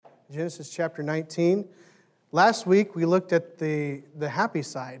Genesis chapter 19. Last week, we looked at the happy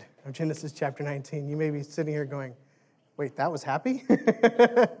side of Genesis chapter 19. You may be sitting here going, wait, that was happy?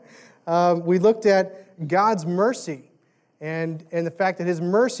 We looked at God's mercy and the fact that His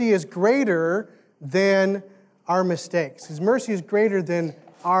mercy is greater than our mistakes. His mercy is greater than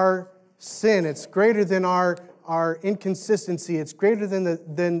our sin. It's greater than our inconsistency. It's greater than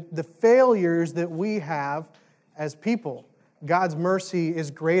the failures that we have as people. God's mercy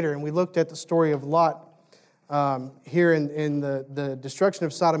is greater. And we looked at the story of Lot here in the destruction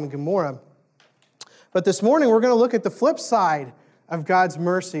of Sodom and Gomorrah. But this morning, we're going to look at the flip side of God's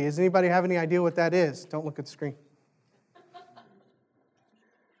mercy. Does anybody have any idea what that is? Don't look at the screen.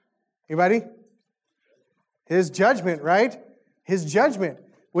 Anybody? His judgment, right? His judgment.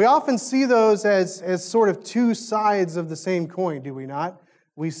 We often see those as sort of two sides of the same coin, do we not?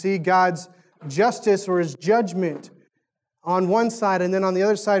 We see God's justice or His judgment on one side, and then on the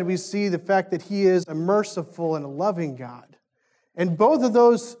other side we see the fact that He is a merciful and a loving God. And both of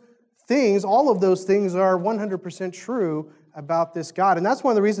those things, all of those things are 100% true about this God. And that's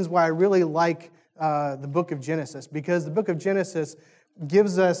one of the reasons why I really like the book of Genesis, because the book of Genesis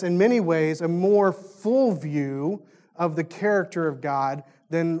gives us, in many ways, a more full view of the character of God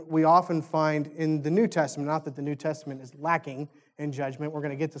than we often find in the New Testament. Not that the New Testament is lacking in judgment. We're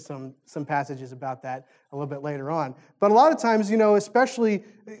going to get to some passages about that a little bit later on. But a lot of times, especially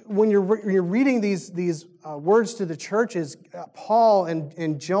when you're reading these words to the churches, Paul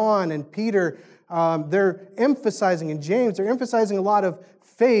and John and Peter, they're emphasizing, and James, they're emphasizing a lot of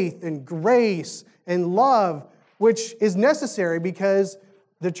faith and grace and love, which is necessary because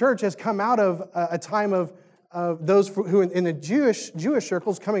the church has come out of a time of those who in the Jewish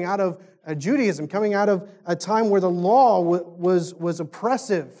circles coming out of Judaism, coming out of a time where the law was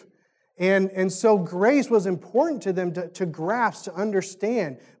oppressive. And so grace was important to them to grasp, to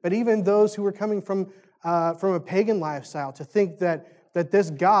understand. But even those who were coming from a pagan lifestyle, to think that this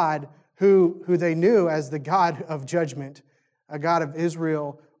God, who they knew as the God of judgment, a God of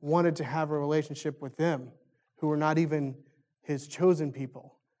Israel, wanted to have a relationship with them, who were not even His chosen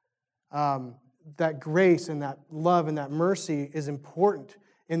people. That grace and that love and that mercy is important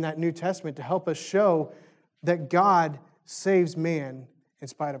in that New Testament to help us show that God saves man in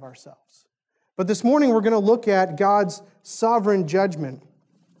spite of ourselves. But this morning we're going to look at God's sovereign judgment.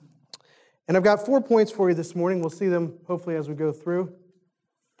 And I've got 4 points for you this morning. We'll see them hopefully as we go through.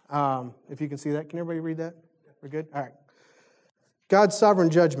 If you can see that. Can everybody read that? We're good? All right. God's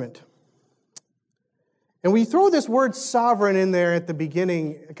sovereign judgment. And we throw this word sovereign in there at the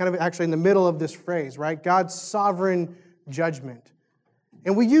beginning, kind of actually in the middle of this phrase, right? God's sovereign judgment.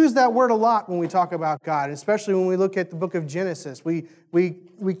 And we use that word a lot when we talk about God, especially when we look at the book of Genesis. We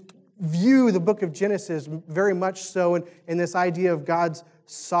view the book of Genesis very much so in this idea of God's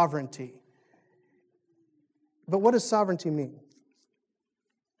sovereignty. But what does sovereignty mean?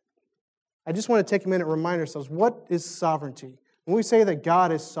 I just want to take a minute and remind ourselves, what is sovereignty? When we say that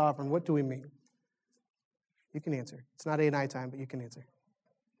God is sovereign, what do we mean? You can answer. It's not A&I time, but you can answer.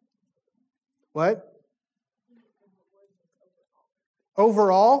 What?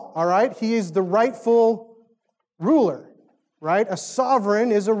 Overall, all right? He is the rightful ruler, right? A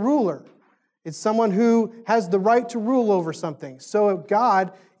sovereign is a ruler. It's someone who has the right to rule over something. So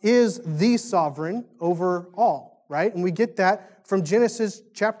God is the sovereign over all, right? And we get that from Genesis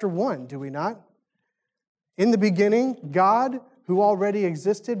chapter 1, do we not? In the beginning, God, who already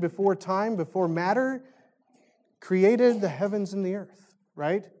existed before time, before matter, created the heavens and the earth,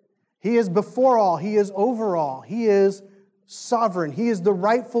 right? He is before all. He is over all. He is sovereign. He is the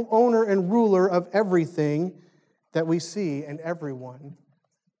rightful owner and ruler of everything that we see and everyone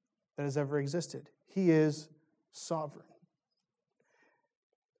that has ever existed. He is sovereign.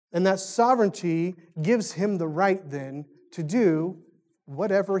 And that sovereignty gives Him the right then to do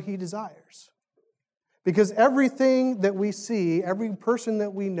whatever He desires. Because everything that we see, every person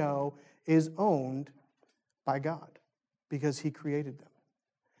that we know is owned by God, because He created them.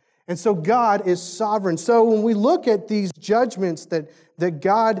 And so God is sovereign. So when we look at these judgments that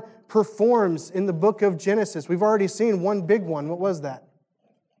God performs in the book of Genesis, we've already seen one big one. What was that?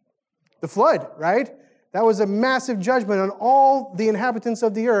 The flood, right? That was a massive judgment on all the inhabitants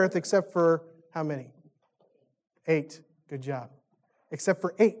of the earth except for how many? 8. Good job. Except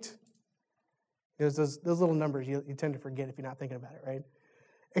for 8. There's those little numbers you tend to forget if you're not thinking about it, right?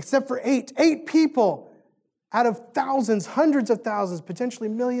 Except for 8. 8 people out of thousands, hundreds of thousands, potentially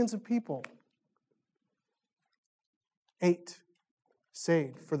millions of people. 8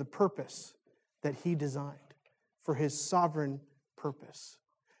 saved for the purpose that He designed, for His sovereign purpose.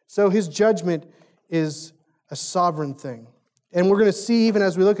 So His judgment is a sovereign thing. And we're going to see, even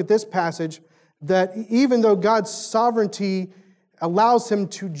as we look at this passage, that even though God's sovereignty allows him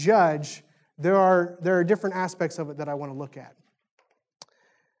to judge, there are different aspects of it that I want to look at.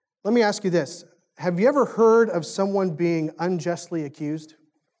 Let me ask you this. Have you ever heard of someone being unjustly accused?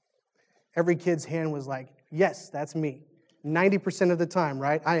 Every kid's hand was like, yes, that's me. 90% of the time,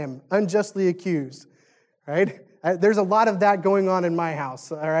 right? I am unjustly accused, right? There's a lot of that going on in my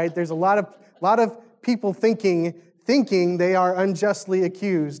house, all right? There's a lot of people thinking they are unjustly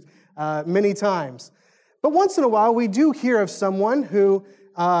accused many times. But once in a while, we do hear of someone who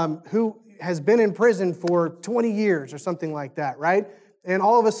has been in prison for 20 years or something like that, right? And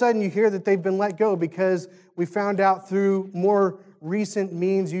all of a sudden, you hear that they've been let go because we found out through more recent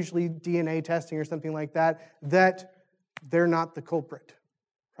means, usually DNA testing or something like that, that they're not the culprit,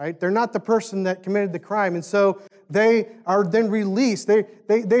 right? They're not the person that committed the crime. And so they are then released.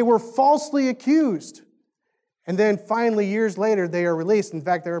 They were falsely accused. And then finally, years later, they are released. In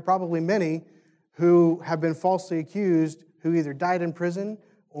fact, there are probably many who have been falsely accused who either died in prison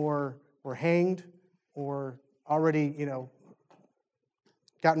or were hanged or already,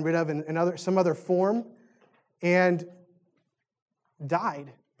 gotten rid of in some other form and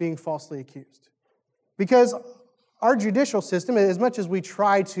died being falsely accused. Because our judicial system, as much as we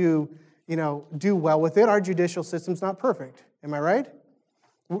try to, do well with it, our judicial system's not perfect. Am I right?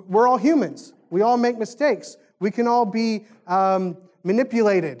 We're all humans. We all make mistakes. We can all be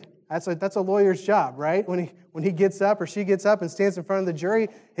manipulated. That's a lawyer's job, right? When he gets up or she gets up and stands in front of the jury,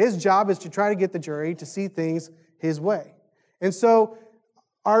 his job is to try to get the jury to see things his way. And so,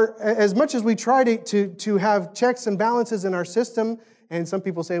 as much as we try to have checks and balances in our system, and some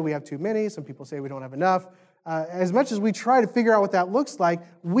people say we have too many, some people say we don't have enough, as much as we try to figure out what that looks like,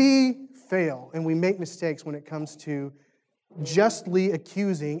 we fail and we make mistakes when it comes to justly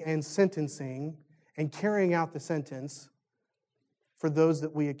accusing and sentencing and carrying out the sentence for those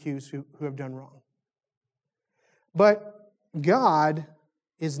that we accuse who have done wrong. But God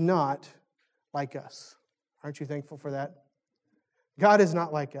is not like us. Aren't you thankful for that? God is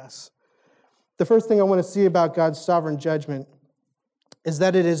not like us. The first thing I want to see about God's sovereign judgment is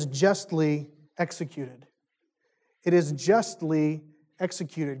that it is justly executed. It is justly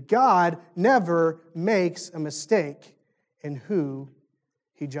executed. God never makes a mistake in who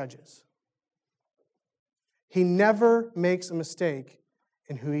he judges. He never makes a mistake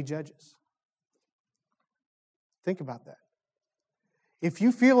in who he judges. Think about that. If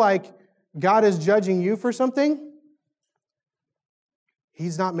you feel like God is judging you for something,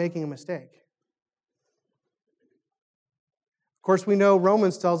 he's not making a mistake. Of course, we know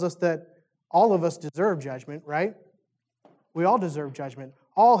Romans tells us that all of us deserve judgment, right? We all deserve judgment.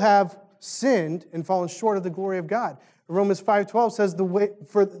 All have sinned and fallen short of the glory of God. Romans 5:12 says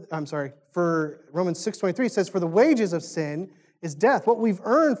for Romans 6:23 says, for the wages of sin is death. What we've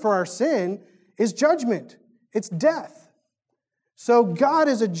earned for our sin is judgment. It's death. So God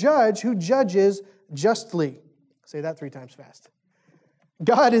is a judge who judges justly. Say that 3 times fast.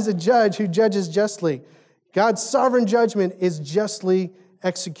 God is a judge who judges justly. God's sovereign judgment is justly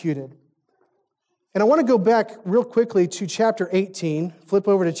executed. And I want to go back real quickly to chapter 18. Flip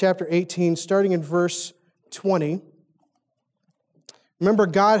over to chapter 18, starting in verse 20. Remember,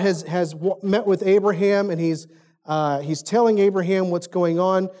 God has met with Abraham, and he's telling Abraham what's going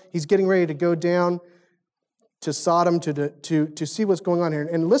on. He's getting ready to go down to Sodom to see what's going on here.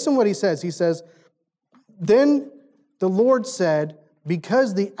 And listen what he says. He says, then the Lord said,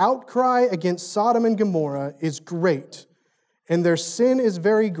 because the outcry against Sodom and Gomorrah is great, and their sin is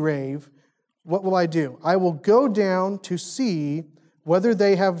very grave, what will I do? I will go down to see whether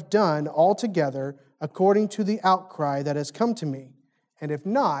they have done altogether according to the outcry that has come to me. And if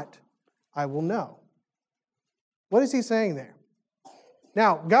not, I will know. What is he saying there?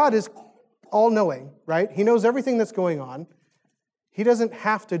 Now, God is all-knowing, right? He knows everything that's going on. He doesn't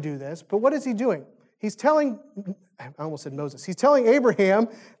have to do this, but what is he doing? He's telling, I almost said Moses, he's telling Abraham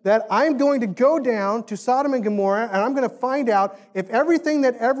that I'm going to go down to Sodom and Gomorrah and I'm going to find out if everything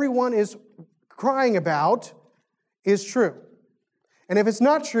that everyone is crying about is true. And if it's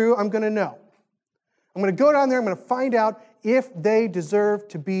not true, I'm going to know. I'm going to go down there, I'm going to find out if they deserve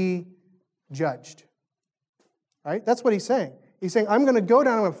to be judged. Right? That's what he's saying. He's saying, I'm going to go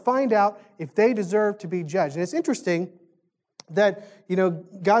down, I'm going to find out if they deserve to be judged. And it's interesting that,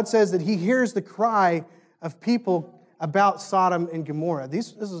 God says that he hears the cry of people about Sodom and Gomorrah.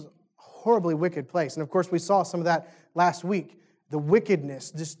 This is a horribly wicked place. And of course, we saw some of that last week. The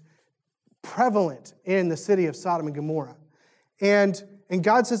wickedness just prevalent in the city of Sodom and Gomorrah. And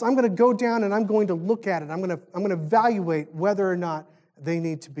God says, I'm going to go down and I'm going to look at it. I'm going to evaluate whether or not they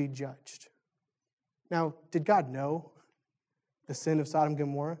need to be judged. Now, did God know? the sin of Sodom and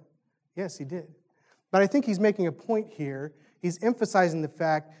Gomorrah? Yes, he did. But I think he's making a point here. He's emphasizing the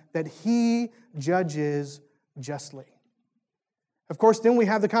fact that he judges justly. Of course, then we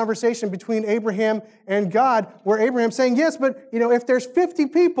have the conversation between Abraham and God, where Abraham's saying, yes, but if there's 50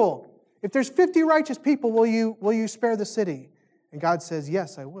 people, if there's 50 righteous people, will you spare the city? And God says,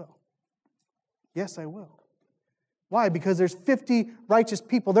 yes, I will. Yes, I will. Why? Because there's 50 righteous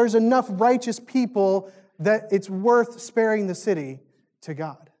people. There's enough righteous people that it's worth sparing the city to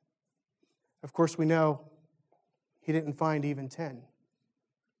God. Of course, we know he didn't find even 10.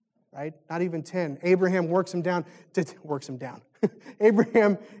 Right? Not even 10. Abraham works him down.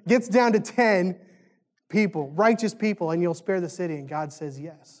 Abraham gets down to 10 people, righteous people, and you'll spare the city. And God says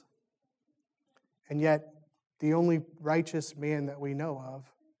yes. And yet, the only righteous man that we know of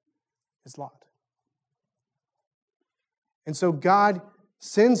is Lot. And so God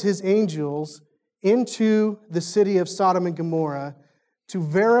sends his angels into the city of Sodom and Gomorrah to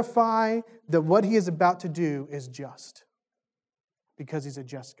verify that what he is about to do is just, because he's a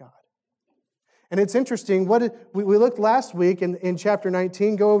just God. And it's interesting, we looked last week in chapter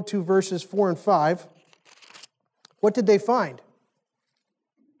 19, go to verses 4 and 5. What did they find?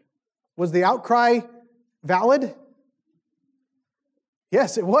 Was the outcry valid?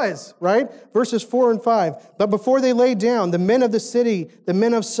 Yes, it was, right? Verses 4 and 5. But before they lay down, the men of the city, the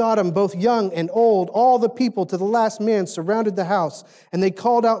men of Sodom, both young and old, all the people to the last man surrounded the house. And they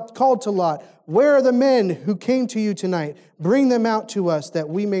called to Lot, "Where are the men who came to you tonight? Bring them out to us that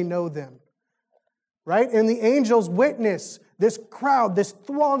we may know them." Right? And the angels witness this crowd, this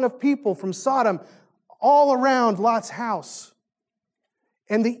throng of people from Sodom all around Lot's house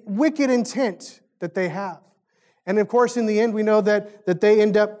and the wicked intent that they have. And of course, in the end, we know that they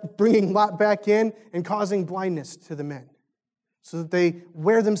end up bringing Lot back in and causing blindness to the men so that they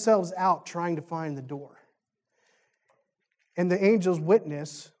wear themselves out trying to find the door. And the angels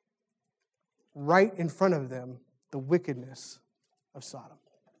witness right in front of them the wickedness of Sodom.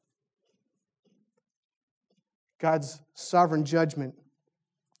 God's sovereign judgment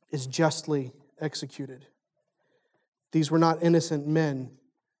is justly executed. These were not innocent men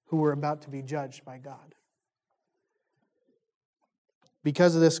who were about to be judged by God.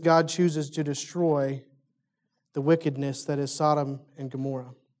 Because of this, God chooses to destroy the wickedness that is Sodom and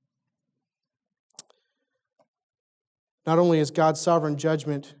Gomorrah. Not only is God's sovereign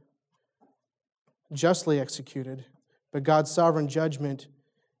judgment justly executed, but God's sovereign judgment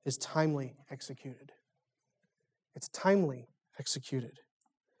is timely executed. It's timely executed.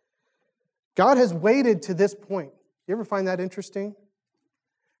 God has waited to this point. You ever find that interesting?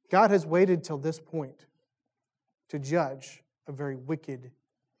 God has waited till this point to judge a very wicked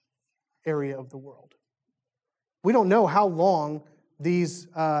area of the world. We don't know how long these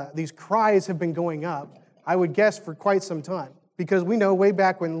cries have been going up. I would guess for quite some time, because we know way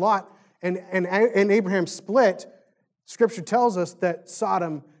back when Lot and Abraham split, Scripture tells us that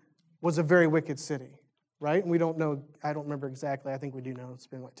Sodom was a very wicked city, right? And we don't know, I don't remember exactly. I think we do know. It's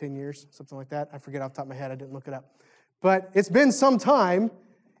been 10 years, something like that. I forget off the top of my head. I didn't look it up. But it's been some time,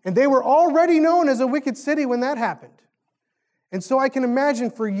 and they were already known as a wicked city when that happened. And so I can imagine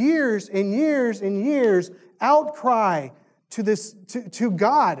for years and years and years, outcry to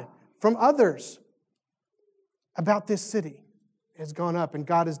God from others about this city has gone up, and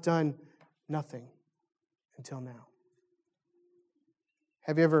God has done nothing until now.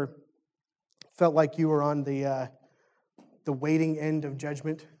 Have you ever felt like you were on the waiting end of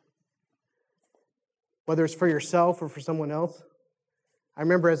judgment? Whether it's for yourself or for someone else? I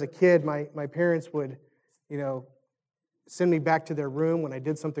remember as a kid, my parents would, send me back to their room when I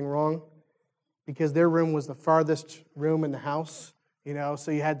did something wrong, because their room was the farthest room in the house,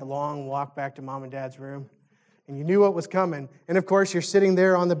 so you had the long walk back to mom and dad's room, and you knew what was coming. And of course, you're sitting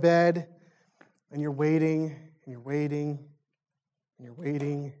there on the bed, and you're waiting, and you're waiting, and you're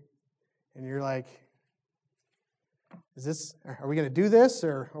waiting, and you're like, are we going to do this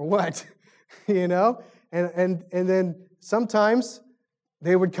or what? And then sometimes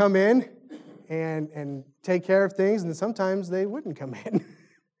they would come in and take care of things, and then sometimes they wouldn't come in.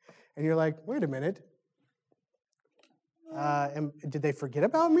 And you're like, wait a minute. Did they forget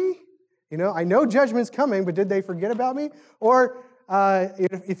about me? I know judgment's coming, but did they forget about me? Or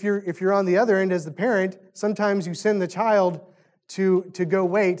if you're on the other end as the parent, sometimes you send the child to go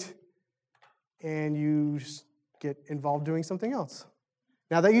wait, and you get involved doing something else.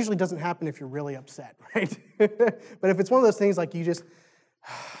 Now, that usually doesn't happen if you're really upset, right? But if it's one of those things like you just,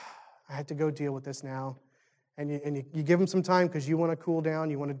 I have to go deal with this now, and you give them some time because you want to cool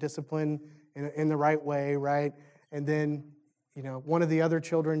down, you want to discipline in the right way, right? And then, one of the other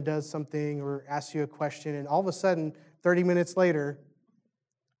children does something or asks you a question, and all of a sudden, 30 minutes later,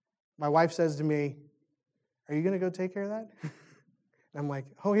 my wife says to me, "Are you going to go take care of that?" And I'm like,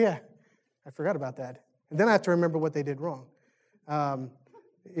 "Oh, yeah, I forgot about that." And then I have to remember what they did wrong.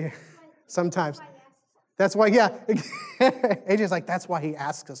 Yeah, sometimes. That's why, yeah. AJ's like, that's why he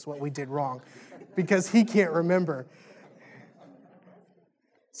asks us what we did wrong, because he can't remember.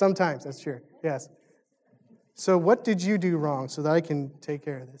 Sometimes, that's true, yes. So what did you do wrong so that I can take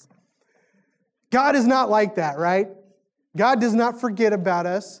care of this? God is not like that, right? God does not forget about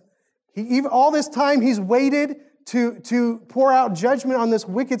us. All this time he's waited to pour out judgment on this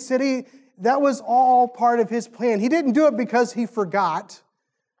wicked city. That was all part of his plan. He didn't do it because he forgot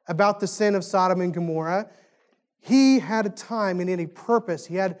about the sin of Sodom and Gomorrah. He had a time and a purpose.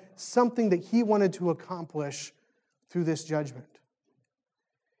 He had something that he wanted to accomplish through this judgment.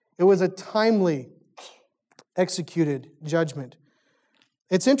 It was a timely executed judgment.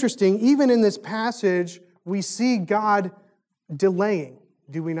 It's interesting, even in this passage, we see God delaying,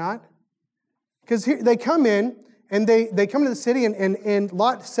 do we not? Because they come in, and they come to the city, and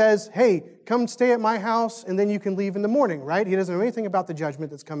Lot says, "Hey, come stay at my house, and then you can leave in the morning," right? He doesn't know anything about the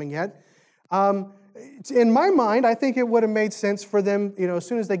judgment that's coming yet. In my mind, I think it would have made sense for them, as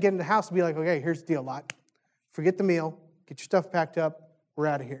soon as they get in the house, to be like, "Okay, here's the deal, Lot. Forget the meal. Get your stuff packed up. We're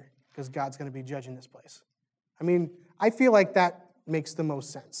out of here, because God's going to be judging this place." I mean, I feel like that makes the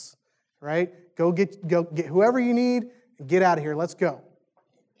most sense, right? Go get whoever you need, and get out of here. Let's go.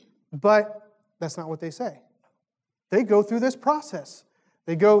 But that's not what they say. They go through this process.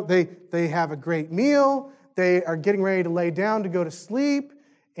 They have a great meal. They are getting ready to lay down to go to sleep.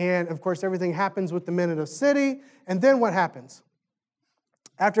 And, of course, everything happens with the men of the city. And then what happens?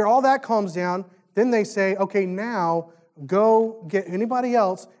 After all that calms down, then they say, "Okay, now go get anybody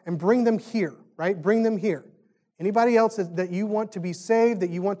else and bring them here," right? Bring them here. Anybody else that you want to be saved, that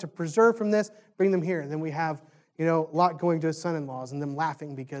you want to preserve from this, bring them here. And then we have, Lot going to his son-in-laws and them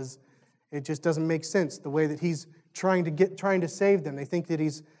laughing because it just doesn't make sense the way that he's trying to save them. They think that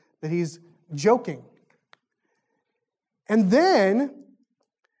he's joking. And then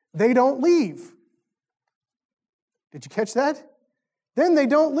they don't leave. Did you catch that? Then they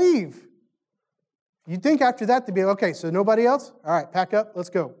don't leave. You'd think after that they'd be like, "Okay, so nobody else? All right, pack up, let's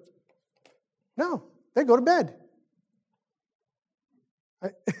go." No, they go to bed.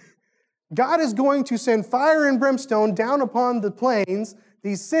 God is going to send fire and brimstone down upon the plains,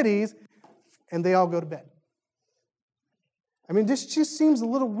 these cities, and they all go to bed. I mean, this just seems a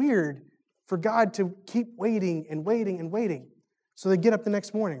little weird for God to keep waiting and waiting and waiting. So they get up the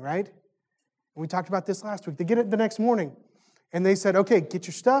next morning, right? And we talked about this last week. They get up the next morning, and they said, "Okay, get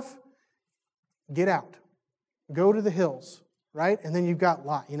your stuff, get out. Go to the hills," right? And then you've got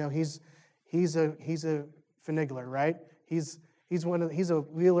Lot. He's a finagler, right? He's a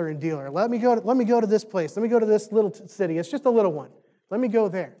wheeler and dealer. Let me go to this place. Let me go to this little city. It's just a little one. Let me go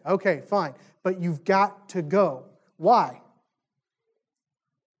there. Okay, fine. But you've got to go. Why?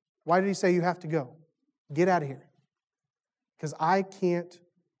 Why did he say you have to go? Get out of here. Because I can't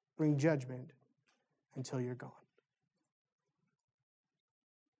bring judgment until you're gone.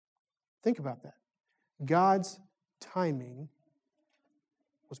 Think about that. God's timing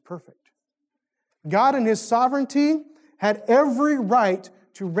was perfect. God in his sovereignty had every right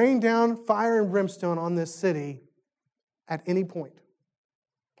to rain down fire and brimstone on this city at any point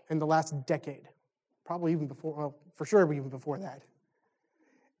in the last decade. Probably even before, well, for sure even before that.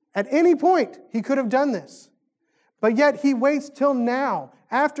 At any point, he could have done this. But yet he waits till now,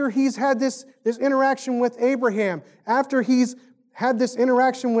 after he's had this interaction with Abraham, after he's had this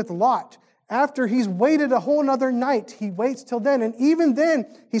interaction with Lot, after he's waited a whole nother night, he waits till then. And even then,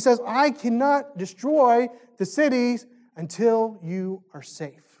 he says, "I cannot destroy the cities until you are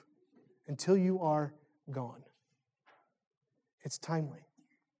safe, until you are gone." It's timely.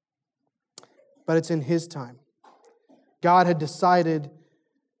 But it's in his time. God had decided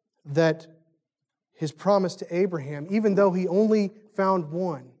that his promise to Abraham, even though he only found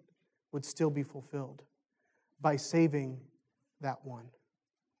one, would still be fulfilled by saving that one,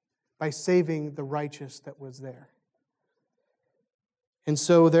 by saving the righteous that was there. And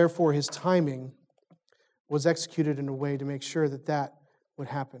so, therefore, his timing was executed in a way to make sure that that would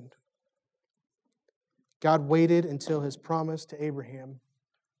happen. God waited until his promise to Abraham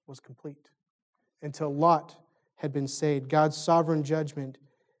was complete, until Lot had been saved. God's sovereign judgment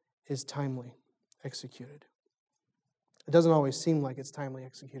is timely executed. It doesn't always seem like it's timely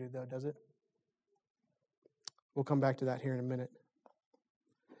executed, though, does it? We'll come back to that here in a minute.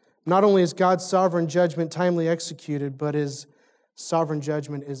 Not only is God's sovereign judgment timely executed, but his sovereign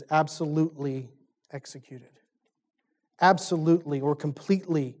judgment is absolutely executed. Absolutely or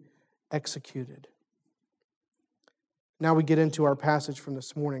completely executed. Now we get into our passage from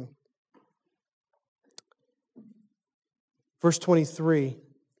this morning. Verse 23,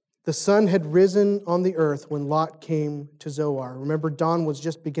 the sun had risen on the earth when Lot came to Zoar. Remember, dawn was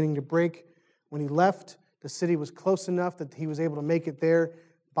just beginning to break when he left. The city was close enough that he was able to make it there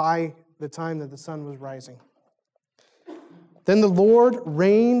by the time that the sun was rising. Then the Lord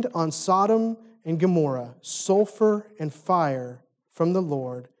rained on Sodom and Gomorrah sulfur and fire from the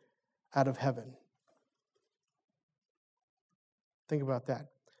Lord out of heaven. Think about that.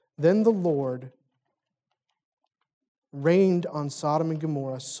 Then the Lord rained on Sodom and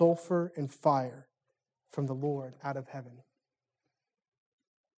Gomorrah sulfur and fire from the Lord out of heaven.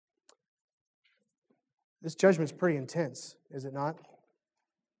 This judgment's pretty intense, is it not?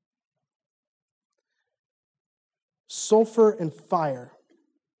 Sulfur and fire.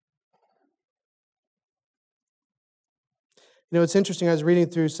 You know, it's interesting. I was reading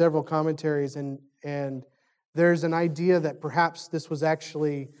through several commentaries, and there's an idea that perhaps this was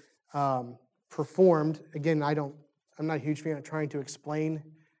actually performed. Again, I'm not a huge fan of trying to explain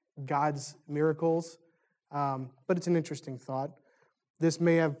God's miracles, but it's an interesting thought. This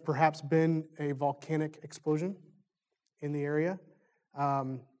may have perhaps been a volcanic explosion in the area.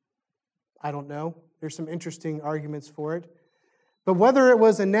 I don't know. There's some interesting arguments for it. But whether it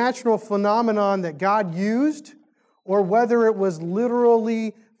was a natural phenomenon that God used, or whether it was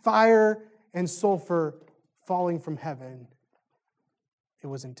literally fire and sulfur falling from heaven, it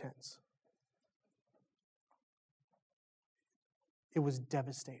was intense. It was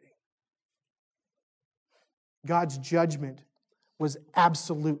devastating. God's judgment was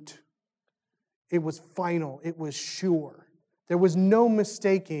absolute. It was final. It was sure. There was no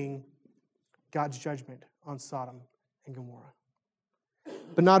mistaking God's judgment on Sodom and Gomorrah.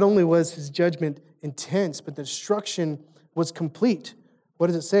 But not only was his judgment intense, but the destruction was complete. What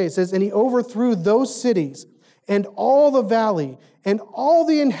does it say? It says, and he overthrew those cities and all the valley and all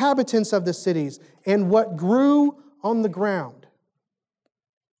the inhabitants of the cities and what grew on the ground.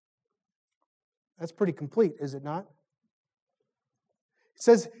 That's pretty complete, is it not? It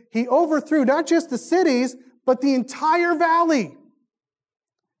says he overthrew not just the cities, but the entire valley.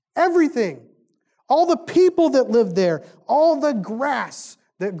 Everything. All the people that lived there, all the grass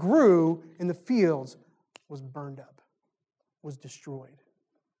that grew in the fields was burned up, was destroyed.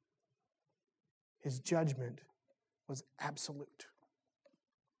 His judgment was absolute.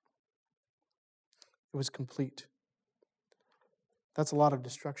 It was complete. That's a lot of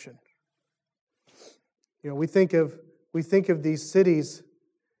destruction. You know, we think of these cities,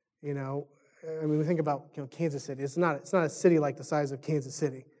 you know, I mean, we think about, you know, Kansas City. It's not a city like the size of Kansas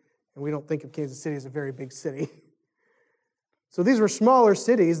City. And we don't think of Kansas City as a very big city. So these were smaller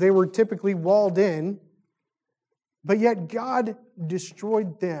cities. They were typically walled in. But yet God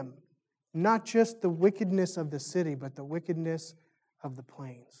destroyed them. Not just the wickedness of the city, but the wickedness of the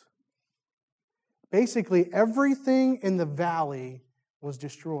plains. Basically, everything in the valley was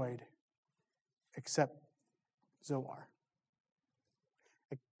destroyed except Zoar.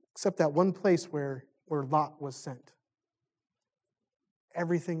 Except that one place where Lot was sent.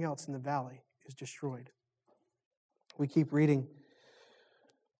 Everything else in the valley is destroyed. We keep reading.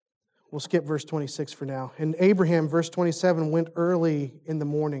 We'll skip verse 26 for now. And Abraham, verse 27, went early in the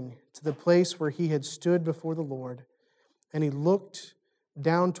morning to the place where he had stood before the Lord, and he looked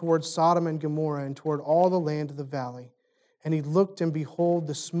down toward Sodom and Gomorrah and toward all the land of the valley. And he looked, and behold,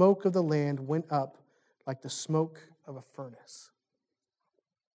 the smoke of the land went up like the smoke of a furnace.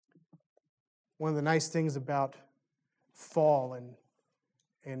 One of the nice things about fall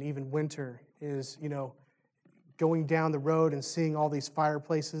and even winter is, you know, going down the road and seeing all these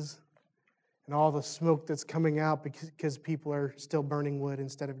fireplaces and all the smoke that's coming out because people are still burning wood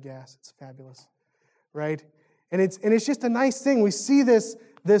instead of gas. It's fabulous, right? And it's just a nice thing. We see these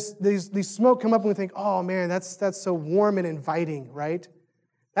smoke come up and we think, oh man, that's so warm and inviting, right?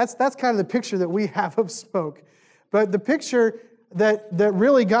 That's kind of the picture that we have of smoke. But the picture that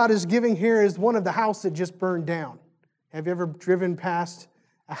really God is giving here is one of the house that just burned down. Have you ever driven past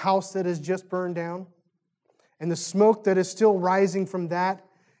a house that has just burned down? And the smoke that is still rising from that,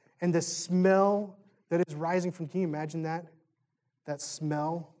 and the smell that is rising from, can you imagine that? That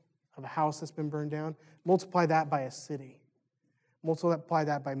smell of a house that's been burned down? Multiply that by a city. Multiply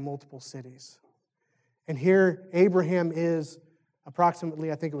that by multiple cities. And here Abraham is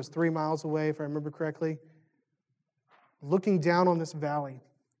approximately, I think it was 3 miles away, if I remember correctly, looking down on this valley,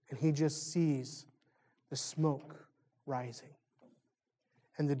 and he just sees the smoke rising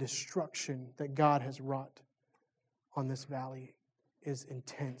and the destruction that God has wrought on this valley is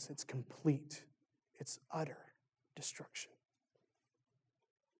intense. It's complete. It's utter destruction.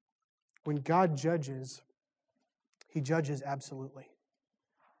 When God judges, He judges absolutely.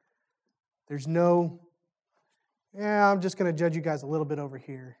 There's no, I'm just going to judge you guys a little bit over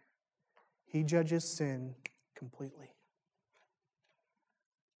here. He judges sin completely.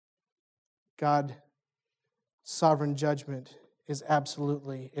 God's sovereign judgment is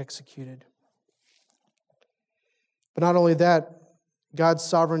absolutely executed. But not only that, God's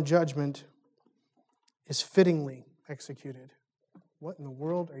sovereign judgment is fittingly executed. What in the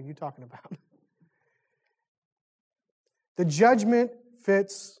world are you talking about? The judgment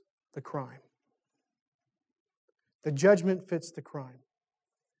fits the crime. The judgment fits the crime.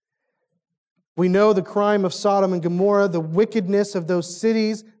 We know the crime of Sodom and Gomorrah, the wickedness of those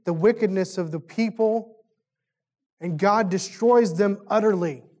cities, the wickedness of the people, and God destroys them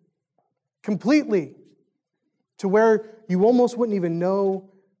utterly, completely, to where you almost wouldn't even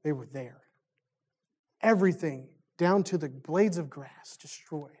know they were there. Everything, down to the blades of grass,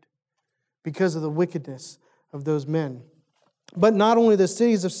 destroyed because of the wickedness of those men. But not only the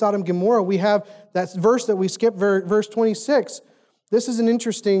cities of Sodom and Gomorrah, we have that verse that we skipped, verse 26. This is an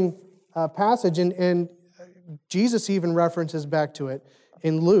interesting passage, and Jesus even references back to it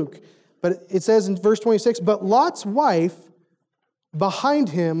in Luke. But it says in verse 26, "But Lot's wife behind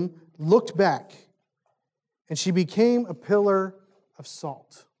him looked back, and she became a pillar of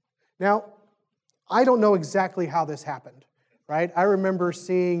salt." Now, I don't know exactly how this happened, right? I remember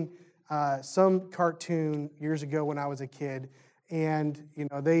seeing some cartoon years ago when I was a kid, and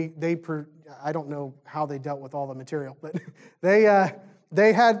I don't know how they dealt with all the material, but they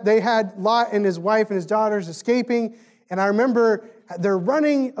had Lot and his wife and his daughters escaping, and I remember they're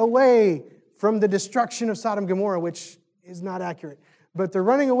running away from the destruction of Sodom and Gomorrah, which is not accurate, but they're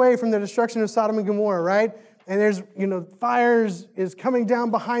running away from the destruction of Sodom and Gomorrah, right? And there's, fires is coming down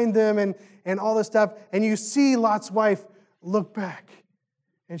behind them and all this stuff, and you see Lot's wife look back,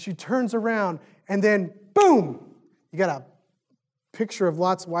 and she turns around, and then boom, you got a picture of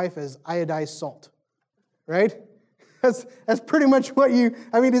Lot's wife as iodized salt, right? That's pretty much what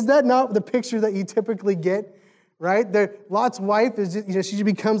is that not the picture that you typically get, right? Lot's wife is just, she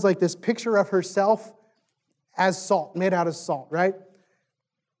becomes like this picture of herself as salt, made out of salt, right?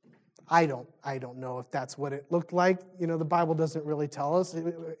 I don't know if that's what it looked like. The Bible doesn't really tell us.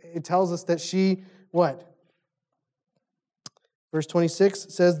 It tells us that she, what? Verse 26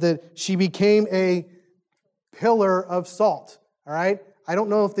 says that she became a pillar of salt, all right? I don't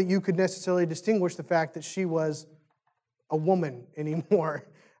know if that you could necessarily distinguish the fact that she was a woman anymore,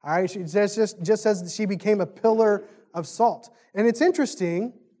 all right? She just says that she became a pillar of salt. And it's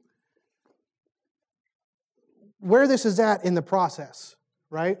interesting where this is at in the process,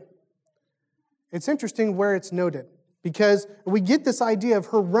 right? It's interesting where it's noted, because we get this idea of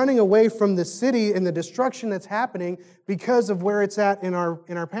her running away from the city and the destruction that's happening because of where it's at in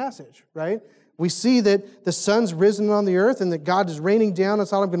our passage, right? We see that the sun's risen on the earth and that God is raining down on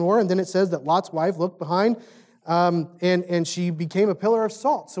Sodom and Gomorrah, and then it says that Lot's wife looked behind and she became a pillar of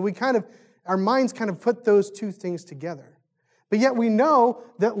salt. So our minds kind of put those two things together. But yet we know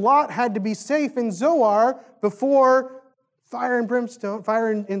that Lot had to be safe in Zoar before fire and brimstone,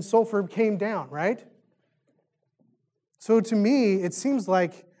 fire and sulfur came down, right? So to me, it seems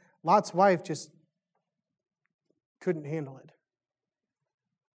like Lot's wife just couldn't handle it.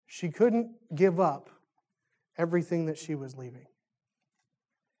 She couldn't give up everything that she was leaving.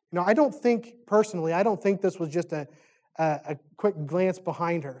 I don't think this was just a quick glance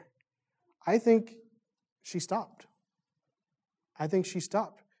behind her. I think she stopped.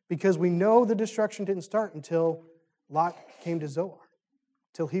 Because we know the destruction didn't start until Lot came to Zoar,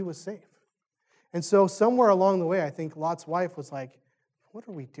 till he was safe. And so somewhere along the way, I think Lot's wife was like, what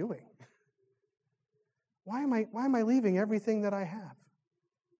are we doing? Why am I leaving everything that I have?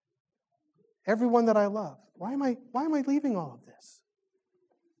 Everyone that I love. Why am I leaving all of this?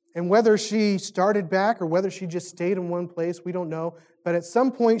 And whether she started back or whether she just stayed in one place, we don't know. But at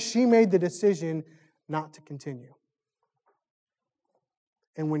some point, she made the decision not to continue.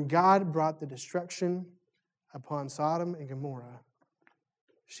 And when God brought the destruction upon Sodom and Gomorrah,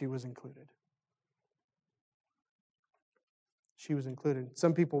 she was included. She was included.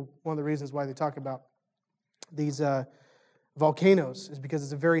 Some people, one of the reasons why they talk about these volcanoes is because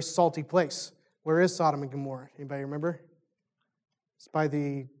it's a very salty place. Where is Sodom and Gomorrah? Anybody remember? It's by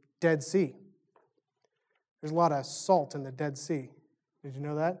the Dead Sea. There's a lot of salt in the Dead Sea. Did you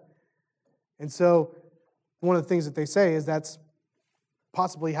know that? And so one of the things that they say is that's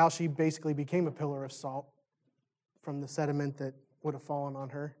possibly how she basically became a pillar of salt from the sediment that would have fallen on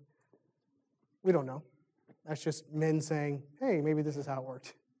her. We don't know. That's just men saying, hey, maybe this is how it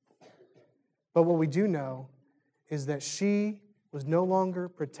worked. But what we do know is that she was no longer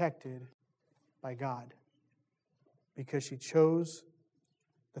protected by God. because she chose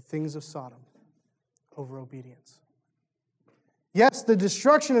the things of Sodom over obedience. Yes, the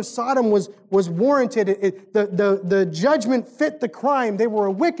destruction of Sodom was warranted. The judgment fit the crime. They were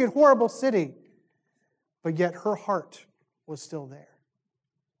a wicked, horrible city. But yet her heart was still there.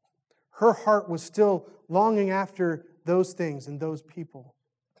 Her heart was still longing after those things and those people.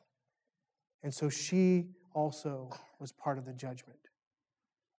 And so she also was part of the judgment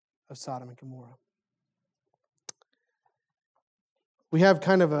of Sodom and Gomorrah. We have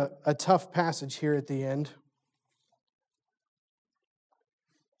kind of a tough passage here at the end.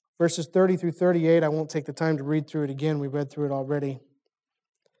 Verses 30 through 38, I won't take the time to read through it again. We read through it already.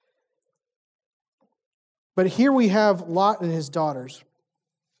 But here we have Lot and his daughters.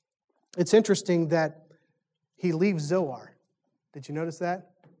 It's interesting that he leaves Zoar. Did you notice that?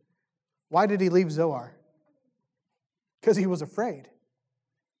 Why did he leave Zoar? Because he was afraid.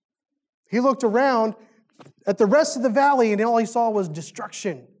 He looked around at the rest of the valley and all he saw was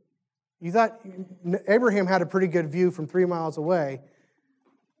destruction. You thought Abraham had a pretty good view from 3 miles away.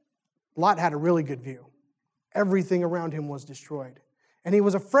 Lot had a really good view. Everything around him was destroyed. And he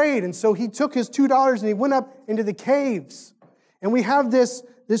was afraid, and so he took his 2 daughters and he went up into the caves. And we have this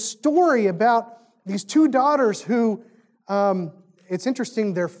story about these 2 daughters who, it's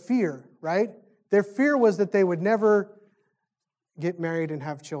interesting, their fear, right? Their fear was that they would never get married and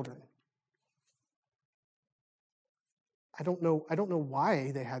have children. I don't know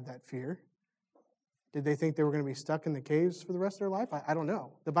why they had that fear. Did they think they were going to be stuck in the caves for the rest of their life? I don't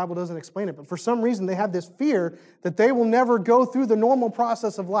know. The Bible doesn't explain it. But for some reason, they have this fear that they will never go through the normal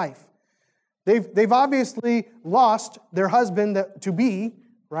process of life. They've obviously lost their husband to be,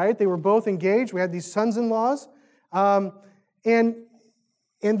 right? They were both engaged. We had these sons-in-laws. And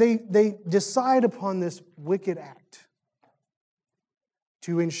they decide upon this wicked act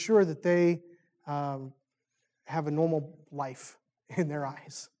to ensure that they have a normal life in their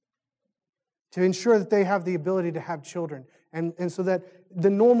eyes, to ensure that they have the ability to have children, and so that the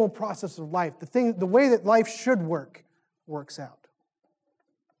normal process of life, the way that life should work, works out.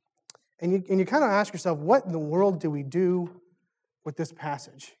 And you kind of ask yourself, what in the world do we do with this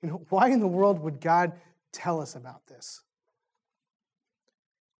passage? Why in the world would God tell us about this?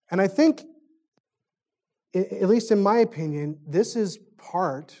 And I think, at least in my opinion, this is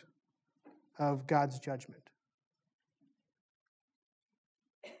part of God's judgment.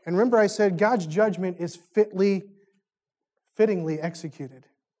 And remember I said God's judgment is fittingly executed.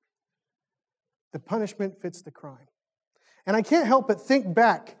 The punishment fits the crime. And I can't help but think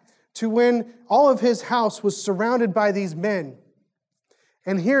back to when all of his house was surrounded by these men.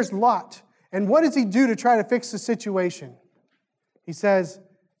 And here's Lot. And what does he do to try to fix the situation? He says,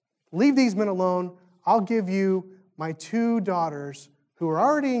 leave these men alone. I'll give you my 2 daughters who are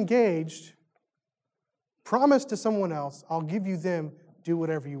already engaged, promised to someone else. I'll give you them. Do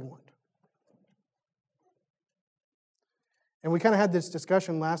whatever you want. And we kind of had this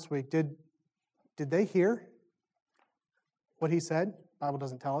discussion last week. Did they hear what he said? The Bible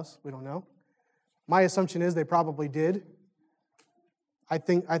doesn't tell us. We don't know. My assumption is they probably did. I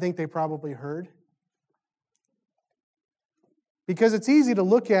think they probably heard. Because it's easy to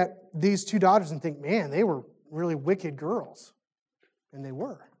look at these 2 daughters and think, man, they were really wicked girls. And they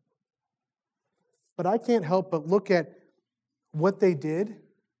were. But I can't help but look at what they did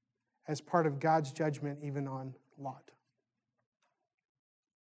as part of God's judgment even on Lot.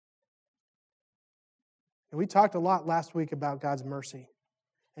 And we talked a lot last week about God's mercy.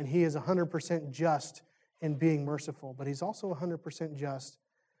 And he is 100% just in being merciful, but he's also 100% just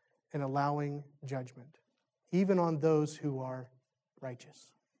in allowing judgment, even on those who are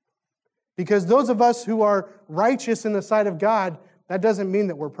righteous. Because those of us who are righteous in the sight of God, that doesn't mean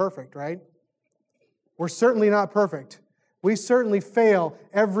that we're perfect, right? We're certainly not perfect. We certainly fail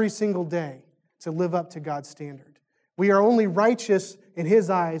every single day to live up to God's standard. We are only righteous in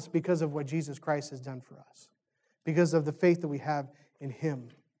his eyes because of what Jesus Christ has done for us, because of the faith that we have in him.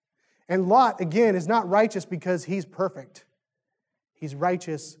 And Lot, again, is not righteous because he's perfect. He's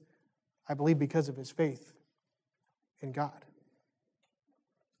righteous, I believe, because of his faith in God.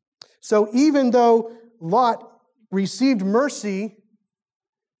 So even though Lot received mercy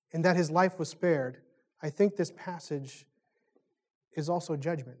and that his life was spared, I think this passage is also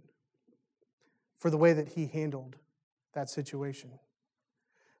judgment for the way that he handled that situation.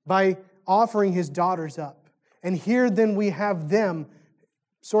 By offering his daughters up. And here then we have them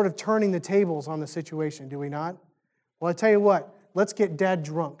sort of turning the tables on the situation, do we not? Well, I tell you what, let's get Dad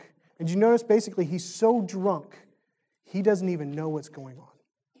drunk. And you notice basically he's so drunk, he doesn't even know what's going on.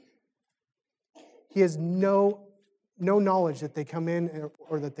 He has no knowledge that they come in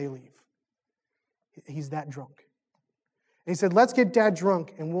or that they leave. He's that drunk. And he said, let's get dad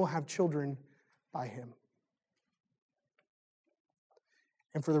drunk and we'll have children by him.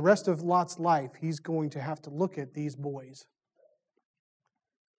 And for the rest of Lot's life, he's going to have to look at these boys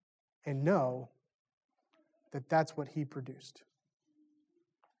and know that that's what he produced.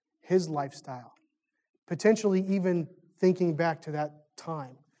 His lifestyle. Potentially even thinking back to that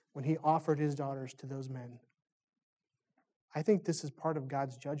time when he offered his daughters to those men. I think this is part of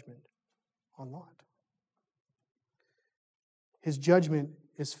God's judgment on Lot. His judgment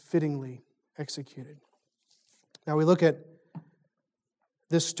is fittingly executed. Now we look at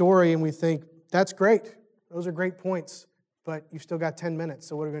this story and we think, that's great. Those are great points, but you've still got 10 minutes,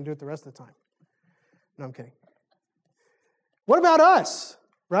 so what are we going to do with the rest of the time? No, I'm kidding. What about us,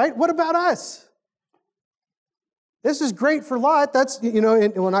 right? What about us? This is great for Lot. That's,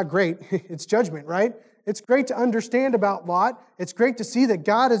 well, not great. It's judgment, right? It's great to understand about Lot. It's great to see that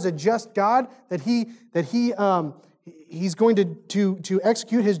God is a just God, that He's going to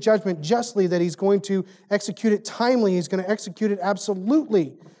execute His judgment justly, that He's going to execute it timely, He's going to execute it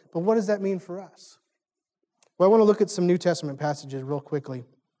absolutely. But what does that mean for us? Well, I want to look at some New Testament passages real quickly.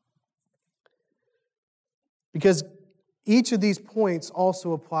 Because each of these points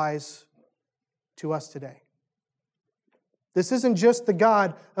also applies to us today. This isn't just the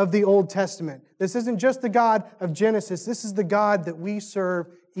God of the Old Testament. This isn't just the God of Genesis. This is the God that we serve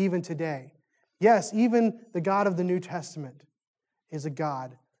even today. Yes, even the God of the New Testament is a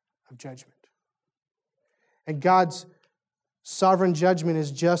God of judgment. And God's sovereign judgment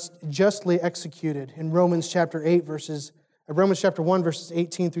is justly executed in Romans chapter 1, verses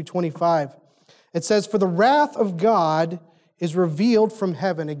 18 through 25. It says, "For the wrath of God is revealed from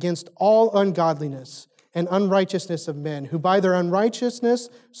heaven against all ungodliness and unrighteousness of men, who by their unrighteousness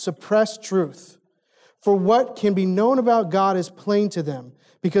suppress truth. For what can be known about God is plain to them,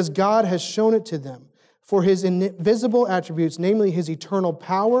 because God has shown it to them. For His invisible attributes, namely His eternal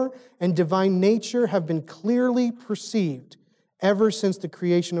power and divine nature, have been clearly perceived ever since the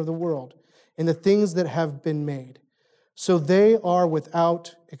creation of the world and the things that have been made. So they are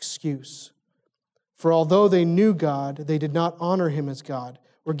without excuse. For although they knew God, they did not honor Him as God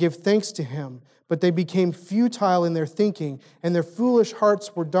or give thanks to Him, but they became futile in their thinking, and their foolish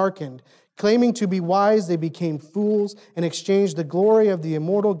hearts were darkened. Claiming to be wise, they became fools and exchanged the glory of the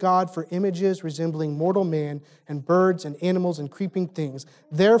immortal God for images resembling mortal man and birds and animals and creeping things.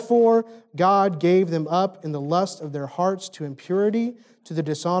 Therefore, God gave them up in the lust of their hearts to impurity, to the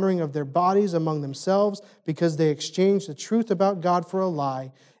dishonoring of their bodies among themselves, because they exchanged the truth about God for a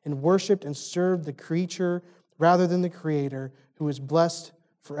lie and worshipped and served the creature rather than the Creator, who is blessed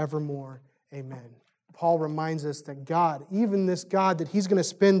forevermore. Amen." Paul reminds us that God, even this God that he's going to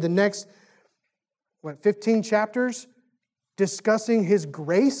spend the next 15 chapters discussing His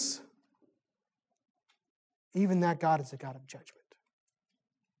grace, even that God is a God of judgment.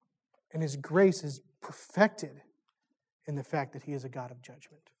 And His grace is perfected in the fact that He is a God of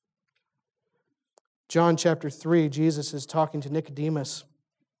judgment. John chapter 3, Jesus is talking to Nicodemus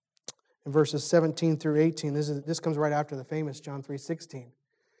in verses 17 through 18. This comes right after the famous John 3:16,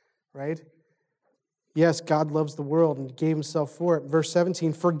 right? Yes, God loves the world and gave Himself for it. Verse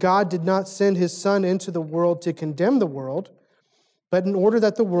 17, "For God did not send His Son into the world to condemn the world, but in order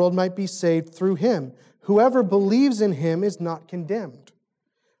that the world might be saved through Him. Whoever believes in Him is not condemned.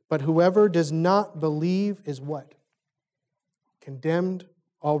 But whoever does not believe is" what? "Condemned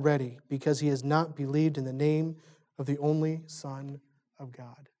already, because he has not believed in the name of the only Son of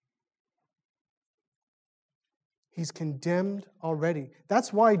God." He's condemned already.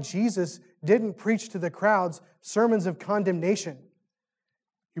 That's why Jesus didn't preach to the crowds sermons of condemnation.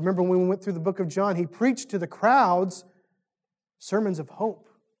 You remember when we went through the book of John, He preached to the crowds sermons of hope,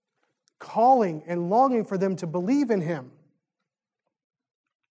 calling and longing for them to believe in Him,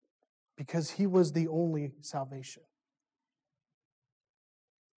 because He was the only salvation.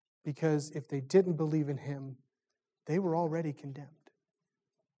 Because if they didn't believe in Him, they were already condemned.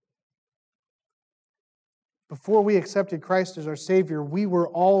 Before we accepted Christ as our Savior, we were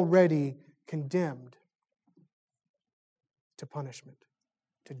already condemned to punishment,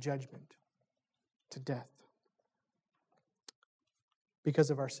 to judgment, to death,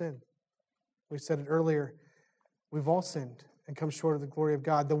 because of our sin. We said it earlier, we've all sinned and come short of the glory of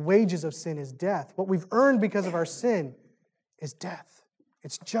God. The wages of sin is death. What we've earned because of our sin is death.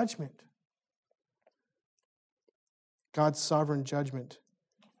 It's judgment. God's sovereign judgment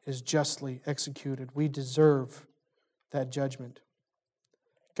is justly executed. We deserve that judgment.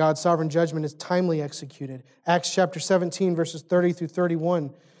 God's sovereign judgment is timely executed. Acts chapter 17, verses 30 through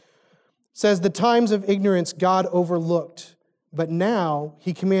 31 says, "The times of ignorance God overlooked, but now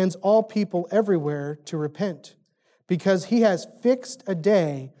He commands all people everywhere to repent, because he has fixed a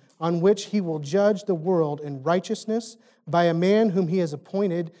day on which he will judge the world in righteousness by a man whom he has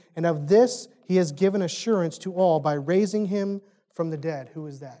appointed, and of this he has given assurance to all by raising him from the dead. Who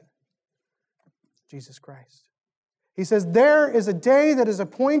is that? Jesus Christ. He says there is a day that is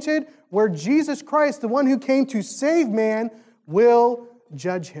appointed where Jesus Christ, the one who came to save man, will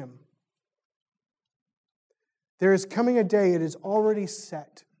judge him. There is coming a day, it is already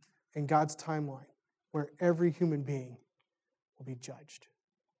set in God's timeline, where every human being will be judged.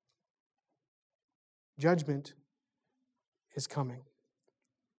 Judgment is coming.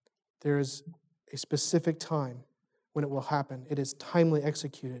 There is a specific time when it will happen. It is timely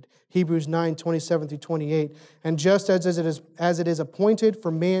executed. Hebrews 9:27-28. And just as it is appointed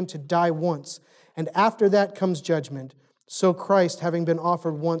for man to die once, and after that comes judgment, so Christ, having been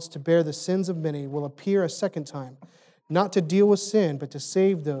offered once to bear the sins of many, will appear a second time, not to deal with sin, but to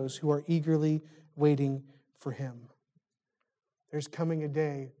save those who are eagerly waiting for him. There's coming a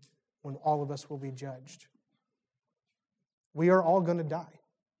day when all of us will be judged. We are all going to die.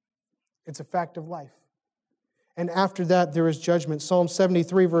 It's a fact of life. And after that, there is judgment. Psalm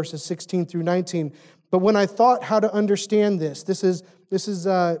 73, verses 16-19. But when I thought how to understand this is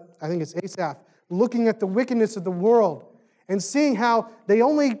I think it's Asaph, looking at the wickedness of the world and seeing how they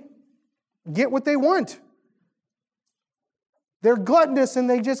only get what they want. They're gluttonous and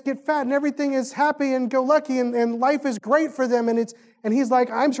they just get fat and everything is happy and go lucky and life is great for them. And he's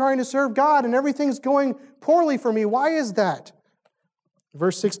like, I'm trying to serve God and everything's going poorly for me. Why is that?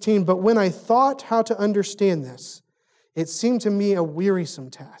 Verse 16, but when I thought how to understand this, it seemed to me a wearisome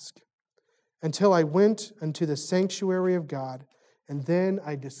task until I went unto the sanctuary of God, and then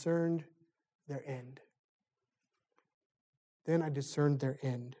I discerned their end. Then I discerned their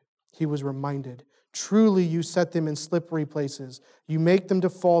end. He was reminded, truly you set them in slippery places. You make them to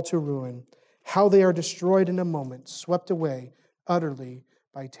fall to ruin. How they are destroyed in a moment, swept away utterly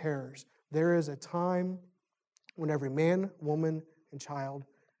by terrors. There is a time when every man, woman, and child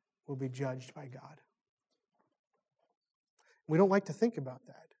will be judged by God. We don't like to think about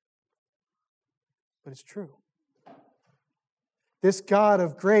that, but it's true. This God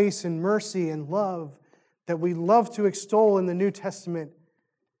of grace and mercy and love that we love to extol in the New Testament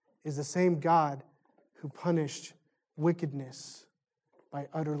is the same God who punished wickedness by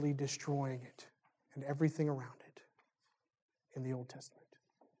utterly destroying it and everything around it in the Old Testament.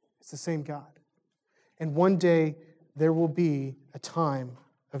 It's the same God. And one day, there will be a time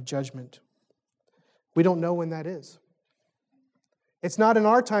of judgment. We don't know when that is. It's not in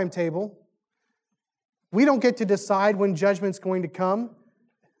our timetable. We don't get to decide when judgment's going to come,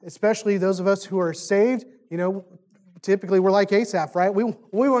 especially those of us who are saved. You know, typically we're like Asaph, right? We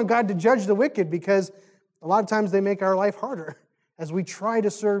want God to judge the wicked because a lot of times they make our life harder as we try to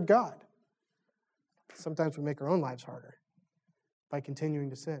serve God. Sometimes we make our own lives harder by continuing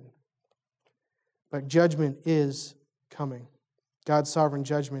to sin. But judgment is coming. God's sovereign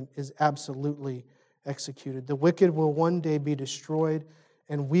judgment is absolutely executed. The wicked will one day be destroyed,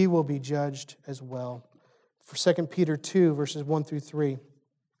 and we will be judged as well. For 2 Peter 2, verses 1-3,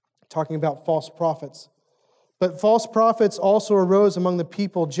 talking about false prophets. But false prophets also arose among the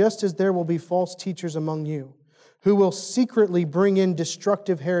people, just as there will be false teachers among you, who will secretly bring in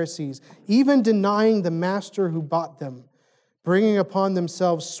destructive heresies, even denying the master who bought them, bringing upon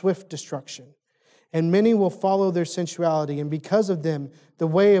themselves swift destruction. And many will follow their sensuality, and because of them, the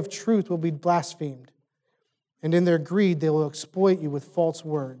way of truth will be blasphemed. And in their greed, they will exploit you with false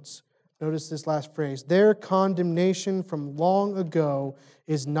words. Notice this last phrase. Their condemnation from long ago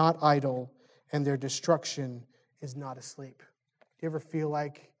is not idle, and their destruction is not asleep. Do you ever feel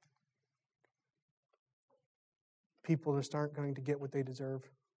like people just aren't going to get what they deserve?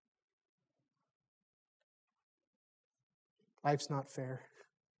 Life's not fair.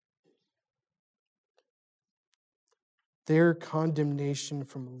 Their condemnation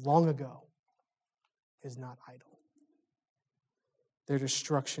from long ago is not idle. Their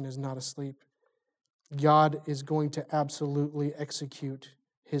destruction is not asleep. God is going to absolutely execute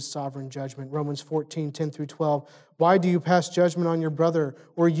his sovereign judgment. Romans 14, 10-12. Why do you pass judgment on your brother?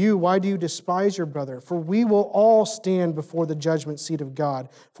 Or you, why do you despise your brother? For we will all stand before the judgment seat of God.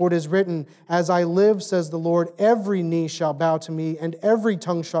 For it is written, as I live, says the Lord, every knee shall bow to me, and every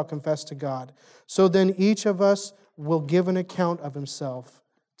tongue shall confess to God. So then each of us will give an account of himself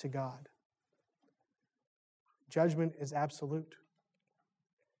to God. Judgment is absolute.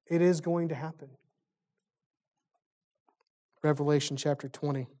 It is going to happen. Revelation chapter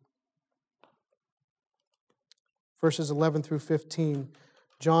 20. Verses 11-15.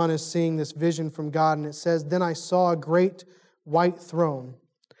 John is seeing this vision from God, and it says, Then I saw a great white throne,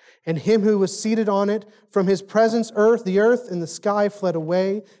 and him who was seated on it. From his presence, the earth and the sky fled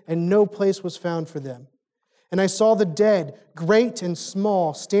away, and no place was found for them. And I saw the dead, great and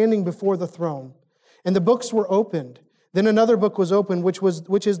small, standing before the throne. And the books were opened. Then another book was opened,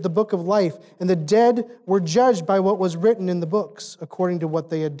 which is the book of life. And the dead were judged by what was written in the books, according to what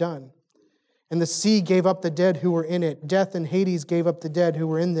they had done. And the sea gave up the dead who were in it. Death and Hades gave up the dead who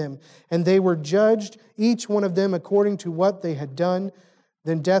were in them. And they were judged, each one of them according to what they had done.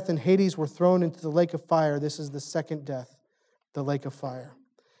 Then death and Hades were thrown into the lake of fire. This is the second death, the lake of fire.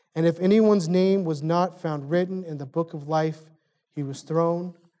 And if anyone's name was not found written in the book of life, he was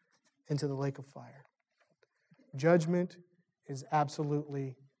thrown into the lake of fire. Judgment is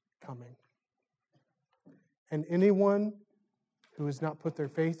absolutely coming. And anyone who has not put their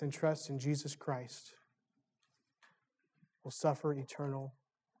faith and trust in Jesus Christ will suffer eternal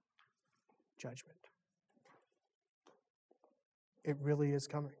judgment. It really is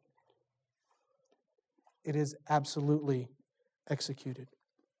coming. It is absolutely executed.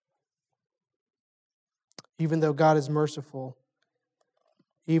 Even though God is merciful,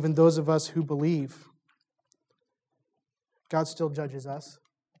 even those of us who believe, God still judges us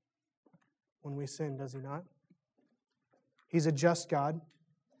when we sin, does He not? He's a just God.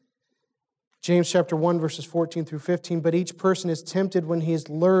 James chapter 1, verses 14 through 15, but each person is tempted when he is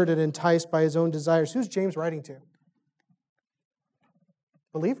lured and enticed by his own desires. Who's James writing to?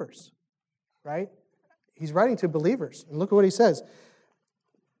 Believers, right? He's writing to believers. And look at what he says.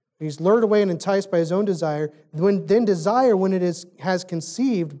 He's lured away and enticed by his own desire. Then desire, when it has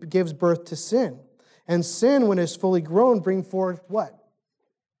conceived, gives birth to sin. And sin, when it is fully grown, brings forth what?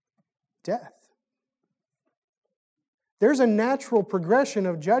 Death. There's a natural progression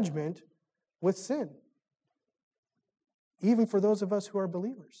of judgment with sin, even for those of us who are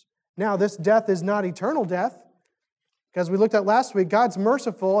believers. Now, this death is not eternal death, because we looked at last week, God's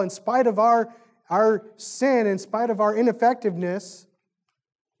merciful in spite of our sin, in spite of our ineffectiveness.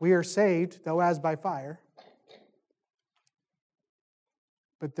 We are saved, though as by fire.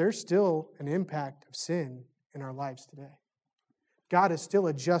 But there's still an impact of sin in our lives today. God is still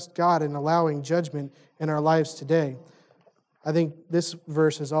a just God in allowing judgment in our lives today. I think this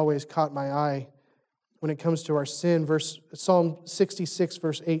verse has always caught my eye when it comes to our sin. Psalm 66,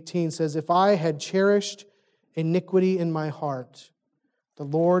 verse 18 says, "If I had cherished iniquity in my heart, the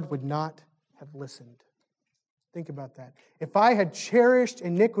Lord would not have listened." Think about that. If I had cherished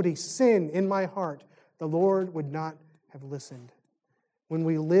iniquity, sin in my heart, the Lord would not have listened. When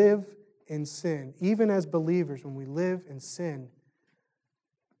we live in sin, even as believers, when we live in sin,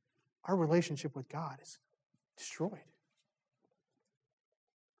 our relationship with God is destroyed.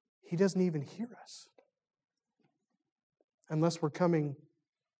 He doesn't even hear us unless we're coming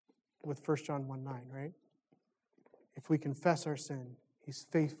with 1 John 1:9, right? If we confess our sin, He's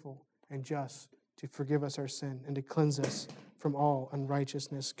faithful and just to forgive us our sin and to cleanse us from all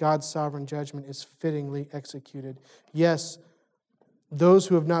unrighteousness. God's sovereign judgment is fittingly executed. Yes, those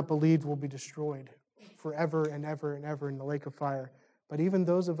who have not believed will be destroyed forever and ever and ever in the lake of fire. But even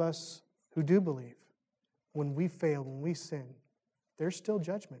those of us who do believe, when we fail, when we sin, there's still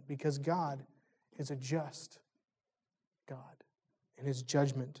judgment because God is a just God and His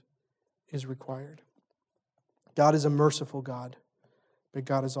judgment is required. God is a merciful God, but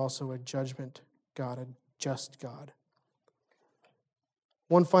God is also a judgment God, a just God.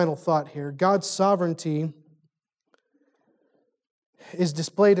 One final thought here. God's sovereignty is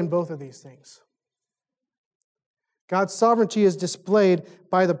displayed in both of these things. God's sovereignty is displayed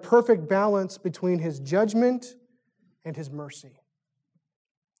by the perfect balance between His judgment and His mercy.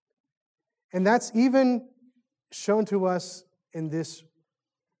 And that's even shown to us in this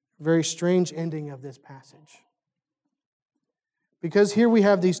very strange ending of this passage. Because here we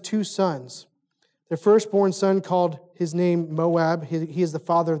have these two sons. The firstborn son called his name Moab. He is the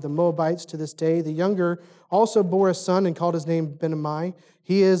father of the Moabites to this day. The younger also bore a son and called his name Ben-ammi.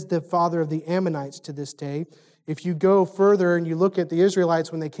 He is the father of the Ammonites to this day. If you go further and you look at the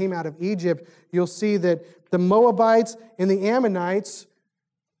Israelites when they came out of Egypt, you'll see that the Moabites and the Ammonites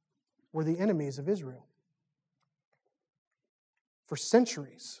were the enemies of Israel. For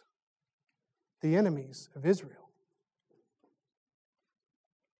centuries, the enemies of Israel.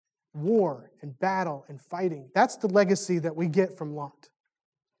 War and battle and fighting. That's the legacy that we get from Lot.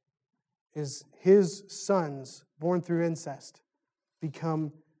 Is his sons, born through incest,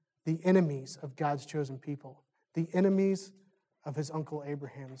 become the enemies of God's chosen people. The enemies of his uncle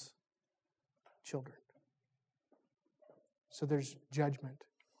Abraham's children. So there's judgment.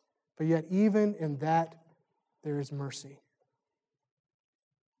 But yet even in that, there is mercy.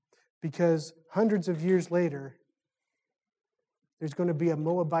 Because hundreds of years later, there's going to be a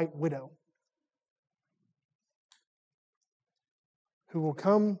Moabite widow who will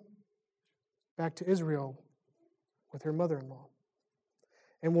come back to Israel with her mother-in-law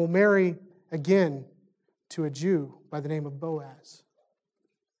and will marry again to a Jew by the name of Boaz,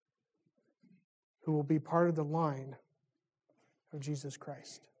 who will be part of the line of Jesus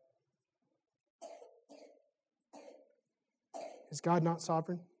Christ. Is God not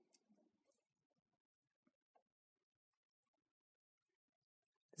sovereign?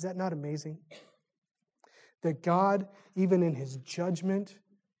 Is that not amazing? That God, even in His judgment,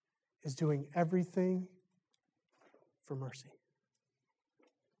 is doing everything for mercy.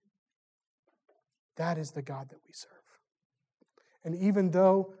 That is the God that we serve. And even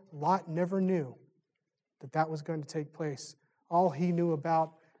though Lot never knew that that was going to take place, all he knew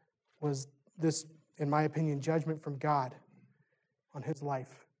about was this, in my opinion, judgment from God on his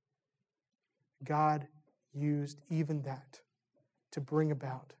life. God used even that to bring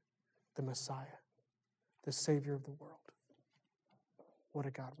about the Messiah, the Savior of the world. What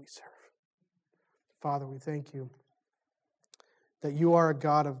a God we serve. Father, we thank you that you are a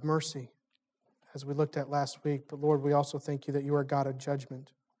God of mercy, as we looked at last week. But Lord, we also thank you that you are a God of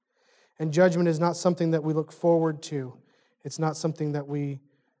judgment. And judgment is not something that we look forward to. It's not something that we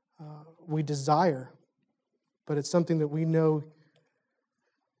desire, but it's something that we know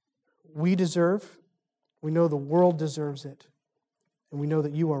we deserve. We know the world deserves it. And we know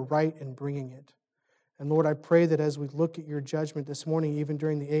that you are right in bringing it. And Lord, I pray that as we look at your judgment this morning, even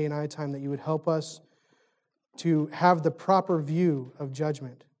during the A&I time, that you would help us to have the proper view of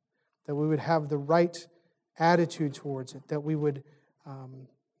judgment, that we would have the right attitude towards it, that we would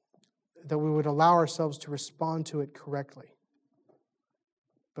allow ourselves to respond to it correctly.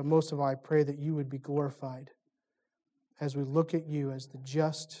 But most of all, I pray that you would be glorified as we look at you as the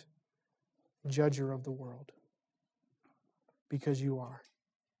just judger of the world, because you are.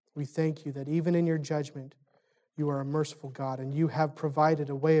 We thank you that even in your judgment, you are a merciful God, and you have provided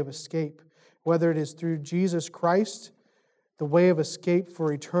a way of escape, whether it is through Jesus Christ, the way of escape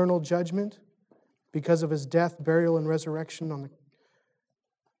for eternal judgment because of his death, burial, and resurrection on the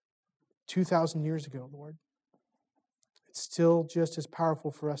 2,000 years ago, Lord. It's still just as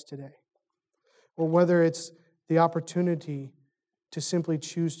powerful for us today. Or whether it's the opportunity to simply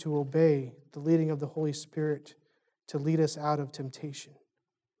choose to obey the leading of the Holy Spirit to lead us out of temptation.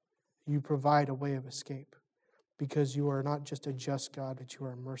 You provide a way of escape because you are not just a just God, but you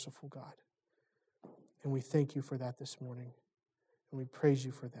are a merciful God. And we thank you for that this morning. And we praise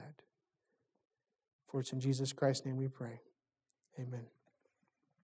you for that. For it's in Jesus Christ's name we pray. Amen.